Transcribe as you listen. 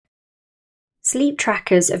Sleep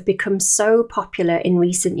trackers have become so popular in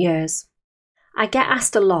recent years. I get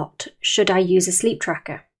asked a lot, should I use a sleep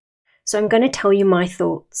tracker? So I'm going to tell you my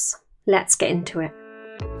thoughts. Let's get into it.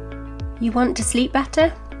 You want to sleep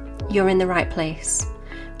better? You're in the right place.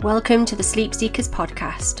 Welcome to the Sleep Seekers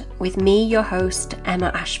podcast with me, your host, Emma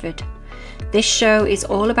Ashford. This show is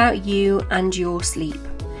all about you and your sleep,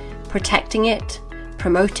 protecting it,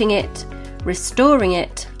 promoting it, restoring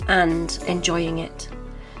it, and enjoying it.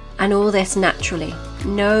 And all this naturally,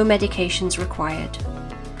 no medications required.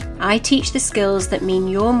 I teach the skills that mean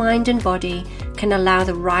your mind and body can allow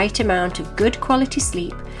the right amount of good quality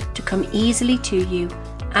sleep to come easily to you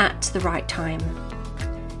at the right time.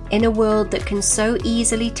 In a world that can so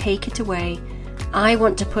easily take it away, I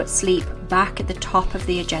want to put sleep back at the top of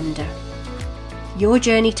the agenda. Your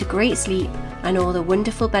journey to great sleep and all the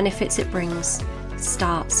wonderful benefits it brings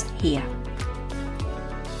starts here.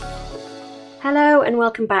 Hello and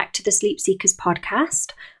welcome back to the Sleep Seekers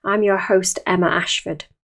podcast. I'm your host, Emma Ashford.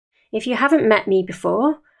 If you haven't met me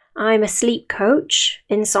before, I'm a sleep coach,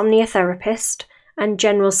 insomnia therapist, and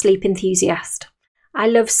general sleep enthusiast. I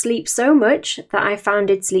love sleep so much that I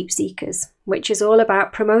founded Sleep Seekers, which is all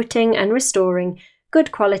about promoting and restoring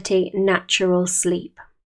good quality, natural sleep.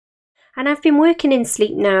 And I've been working in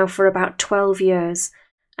sleep now for about 12 years.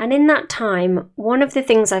 And in that time, one of the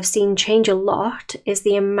things I've seen change a lot is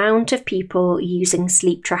the amount of people using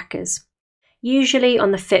sleep trackers, usually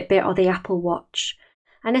on the Fitbit or the Apple Watch.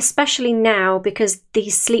 And especially now because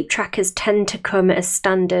these sleep trackers tend to come as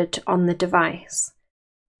standard on the device.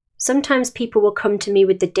 Sometimes people will come to me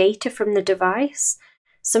with the data from the device.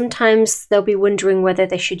 Sometimes they'll be wondering whether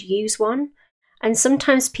they should use one. And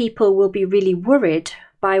sometimes people will be really worried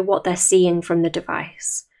by what they're seeing from the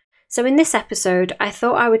device. So in this episode, I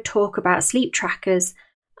thought I would talk about sleep trackers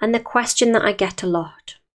and the question that I get a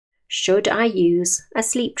lot. Should I use a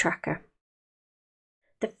sleep tracker?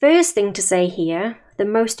 The first thing to say here, the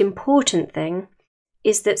most important thing,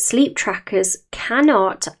 is that sleep trackers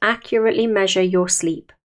cannot accurately measure your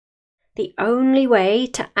sleep. The only way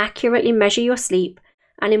to accurately measure your sleep,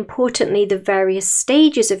 and importantly the various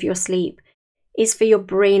stages of your sleep, is for your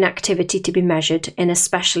brain activity to be measured in a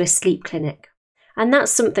specialist sleep clinic. And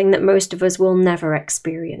that's something that most of us will never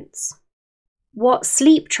experience. What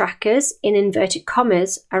sleep trackers, in inverted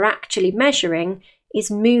commas, are actually measuring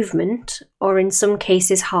is movement, or in some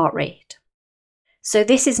cases heart rate. So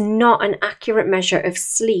this is not an accurate measure of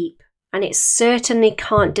sleep, and it certainly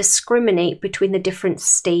can't discriminate between the different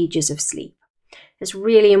stages of sleep. It's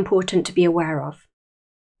really important to be aware of.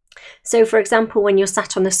 So for example, when you're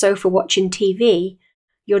sat on the sofa watching TV,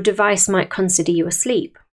 your device might consider you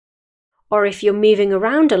asleep. Or if you're moving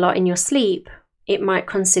around a lot in your sleep, it might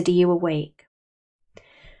consider you awake.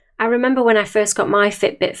 I remember when I first got my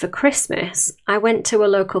Fitbit for Christmas, I went to a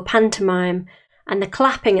local pantomime and the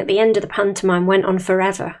clapping at the end of the pantomime went on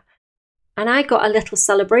forever. And I got a little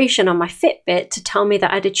celebration on my Fitbit to tell me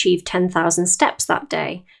that I'd achieved 10,000 steps that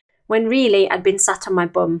day, when really I'd been sat on my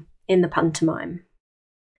bum in the pantomime.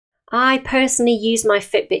 I personally use my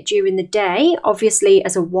Fitbit during the day, obviously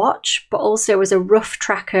as a watch, but also as a rough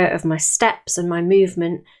tracker of my steps and my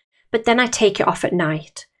movement, but then I take it off at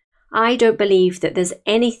night. I don't believe that there's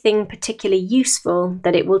anything particularly useful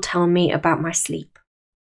that it will tell me about my sleep.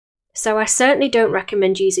 So I certainly don't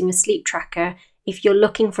recommend using a sleep tracker if you're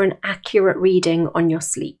looking for an accurate reading on your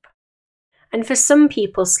sleep. And for some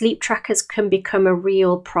people, sleep trackers can become a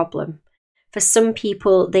real problem. For some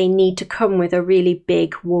people, they need to come with a really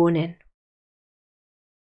big warning.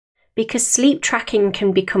 Because sleep tracking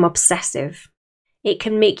can become obsessive. It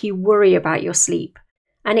can make you worry about your sleep,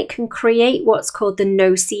 and it can create what's called the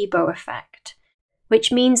nocebo effect,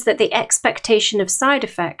 which means that the expectation of side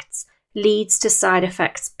effects leads to side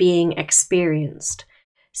effects being experienced.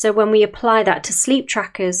 So when we apply that to sleep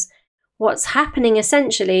trackers, what's happening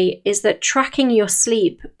essentially is that tracking your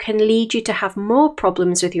sleep can lead you to have more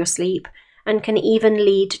problems with your sleep and can even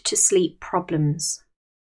lead to sleep problems.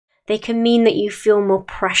 They can mean that you feel more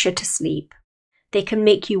pressure to sleep. They can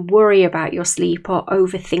make you worry about your sleep or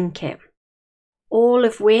overthink it. All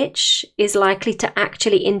of which is likely to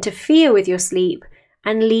actually interfere with your sleep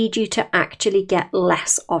and lead you to actually get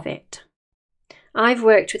less of it. I've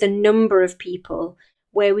worked with a number of people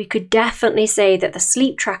where we could definitely say that the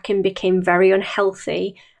sleep tracking became very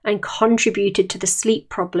unhealthy and contributed to the sleep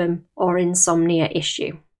problem or insomnia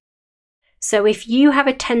issue. So if you have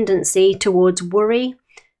a tendency towards worry,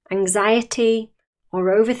 anxiety, or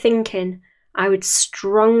overthinking, I would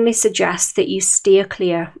strongly suggest that you steer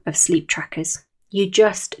clear of sleep trackers. You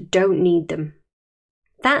just don't need them.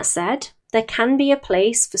 That said, there can be a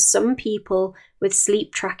place for some people with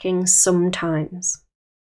sleep tracking sometimes.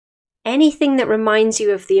 Anything that reminds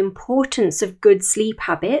you of the importance of good sleep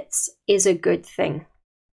habits is a good thing.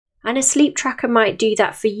 And a sleep tracker might do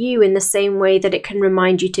that for you in the same way that it can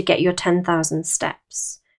remind you to get your 10,000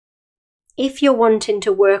 steps. If you're wanting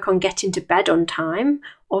to work on getting to bed on time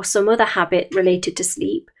or some other habit related to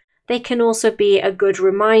sleep, they can also be a good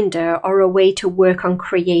reminder or a way to work on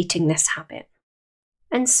creating this habit.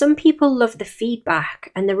 And some people love the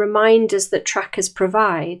feedback and the reminders that trackers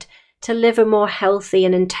provide to live a more healthy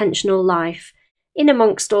and intentional life in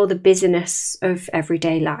amongst all the busyness of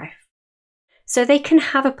everyday life. So they can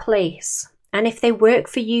have a place, and if they work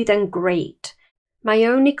for you, then great. My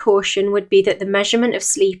only caution would be that the measurement of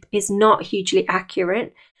sleep is not hugely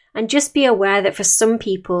accurate, and just be aware that for some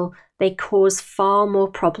people, they cause far more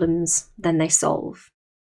problems than they solve.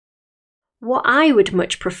 What I would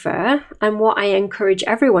much prefer, and what I encourage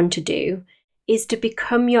everyone to do, is to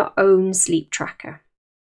become your own sleep tracker.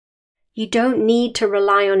 You don't need to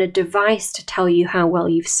rely on a device to tell you how well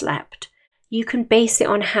you've slept. You can base it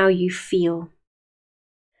on how you feel.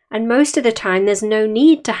 And most of the time, there's no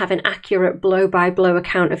need to have an accurate blow-by-blow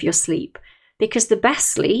account of your sleep, because the best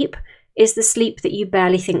sleep is the sleep that you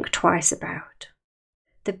barely think twice about.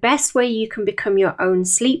 The best way you can become your own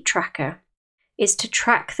sleep tracker is to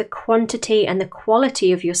track the quantity and the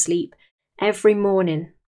quality of your sleep every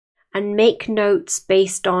morning and make notes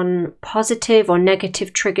based on positive or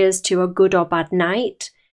negative triggers to a good or bad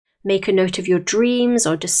night. Make a note of your dreams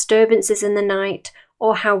or disturbances in the night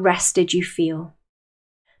or how rested you feel.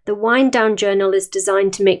 The Wind Down Journal is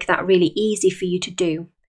designed to make that really easy for you to do,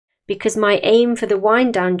 because my aim for the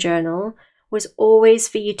Wind Down Journal was always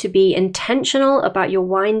for you to be intentional about your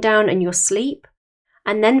wind down and your sleep,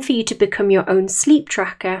 and then for you to become your own sleep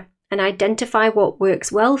tracker and identify what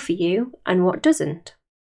works well for you and what doesn't.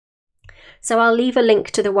 So I'll leave a link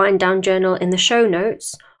to the Wind Down Journal in the show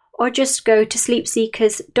notes, or just go to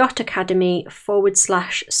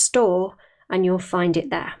sleepseekers.academy/store and you'll find it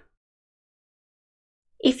there.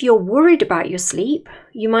 If you're worried about your sleep,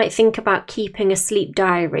 you might think about keeping a sleep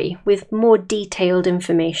diary with more detailed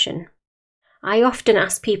information. I often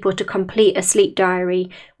ask people to complete a sleep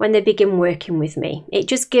diary when they begin working with me. It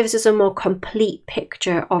just gives us a more complete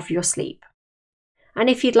picture of your sleep. And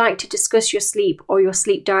if you'd like to discuss your sleep or your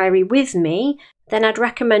sleep diary with me, then I'd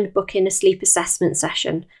recommend booking a sleep assessment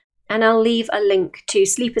session, and I'll leave a link to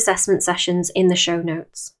sleep assessment sessions in the show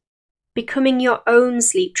notes. Becoming your own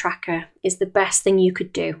sleep tracker is the best thing you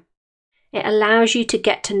could do. It allows you to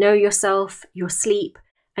get to know yourself, your sleep,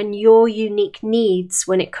 and your unique needs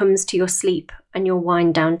when it comes to your sleep and your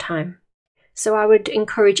wind down time. So I would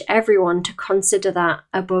encourage everyone to consider that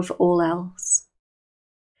above all else.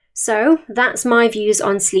 So that's my views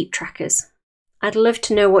on sleep trackers. I'd love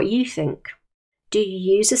to know what you think. Do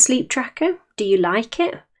you use a sleep tracker? Do you like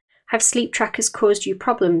it? Have sleep trackers caused you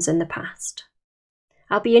problems in the past?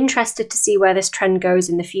 I'll be interested to see where this trend goes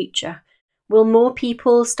in the future. Will more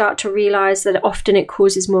people start to realise that often it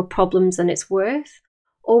causes more problems than it's worth?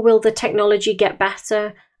 Or will the technology get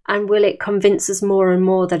better and will it convince us more and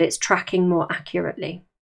more that it's tracking more accurately?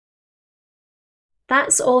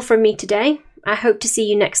 That's all from me today. I hope to see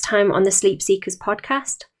you next time on the Sleep Seekers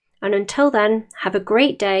podcast. And until then, have a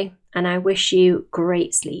great day and I wish you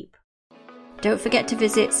great sleep. Don't forget to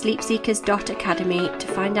visit sleepseekers.academy to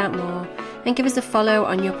find out more and give us a follow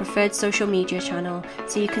on your preferred social media channel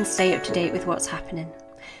so you can stay up to date with what's happening.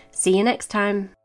 See you next time.